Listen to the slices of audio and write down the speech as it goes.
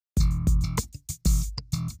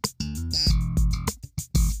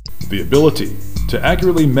The ability to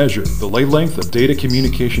accurately measure the lay length of data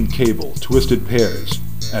communication cable twisted pairs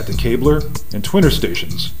at the cabler and twinner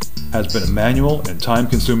stations has been a manual and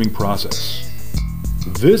time-consuming process.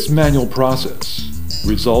 This manual process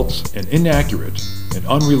results in inaccurate and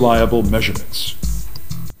unreliable measurements.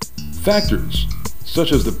 Factors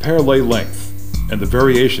such as the pair lay length and the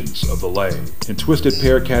variations of the lay in twisted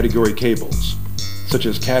pair category cables, such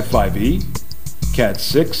as Cat5e,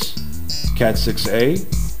 Cat6,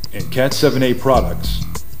 Cat6a, and Cat7a products,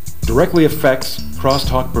 directly affects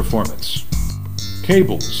crosstalk performance.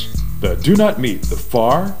 Cables that do not meet the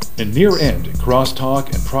far and near end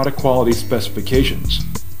crosstalk and product quality specifications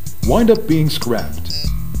wind up being scrapped,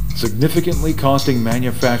 significantly costing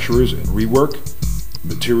manufacturers in rework,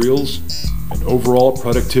 materials, and overall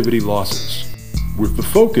productivity losses. With the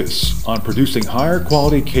focus on producing higher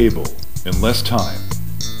quality cable in less time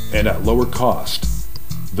and at lower cost,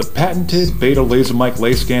 the patented Beta LaserMike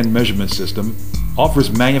LayScan measurement system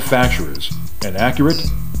offers manufacturers an accurate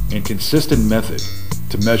and consistent method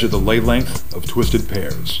to measure the lay length of twisted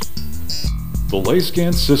pairs. The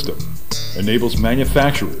LayScan system enables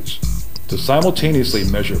manufacturers to simultaneously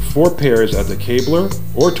measure 4 pairs at the cabler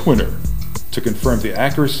or twinner to confirm the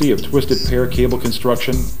accuracy of twisted pair cable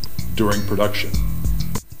construction during production.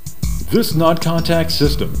 This non-contact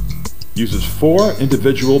system uses 4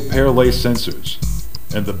 individual pair lay sensors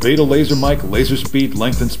and the Beta LaserMike LaserSpeed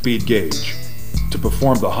length and speed gauge to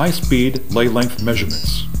perform the high-speed lay length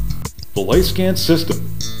measurements. The LayScan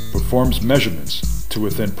system performs measurements to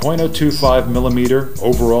within 0.025 mm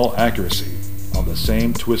overall accuracy on the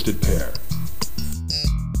same twisted pair.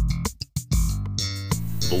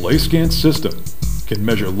 The LayScan system can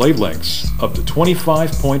measure lay lengths up to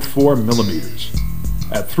 25.4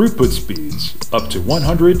 mm at throughput speeds up to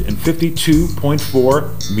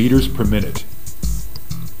 152.4 meters per minute.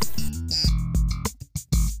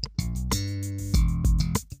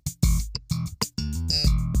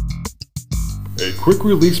 A quick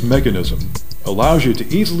release mechanism allows you to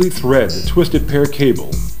easily thread the twisted pair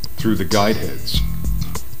cable through the guide heads.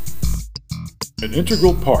 An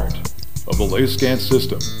integral part of the LayScan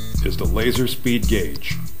system is the laser speed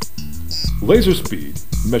gauge. Laser speed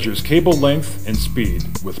measures cable length and speed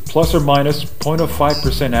with plus or minus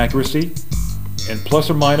 0.05% accuracy and plus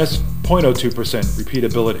or minus 0.02%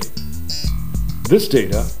 repeatability. This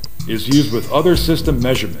data is used with other system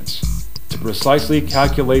measurements to precisely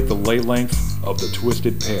calculate the lay length of the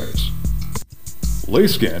twisted pairs.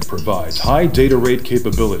 LayScan provides high data rate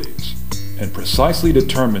capabilities and precisely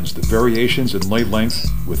determines the variations in lay length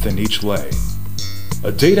within each lay.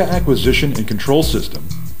 A data acquisition and control system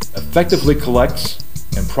effectively collects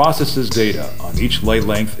and processes data on each lay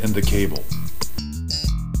length in the cable.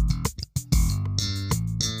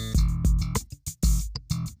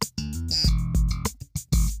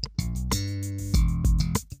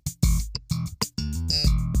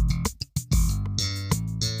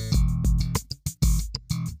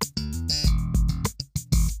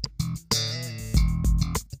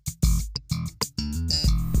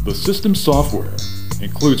 The system software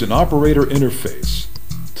includes an operator interface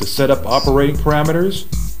to set up operating parameters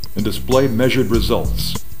and display measured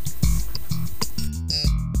results.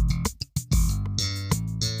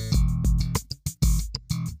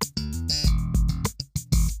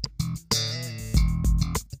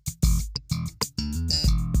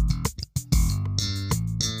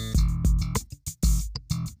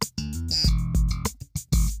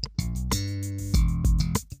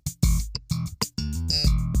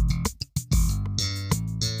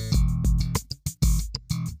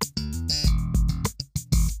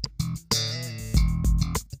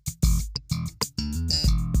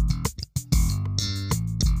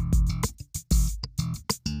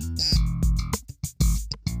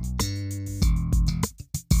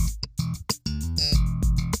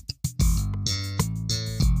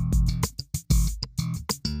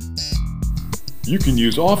 You can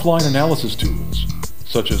use offline analysis tools,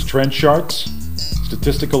 such as trend charts,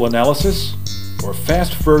 statistical analysis, or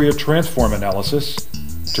fast Fourier transform analysis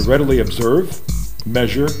to readily observe,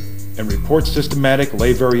 measure, and report systematic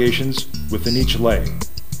lay variations within each lay,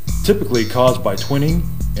 typically caused by twinning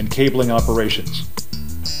and cabling operations.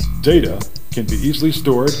 Data can be easily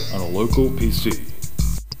stored on a local PC.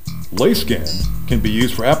 LayScan can be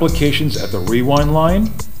used for applications at the rewind line,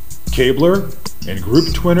 cabler, and group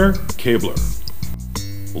twinner cabler.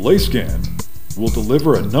 LayScan will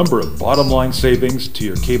deliver a number of bottom-line savings to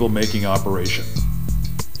your cable making operation.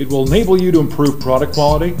 It will enable you to improve product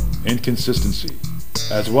quality and consistency,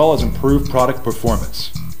 as well as improve product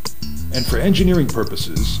performance. And for engineering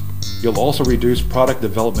purposes, you'll also reduce product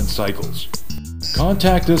development cycles.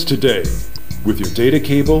 Contact us today with your data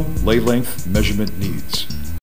cable lay length measurement needs.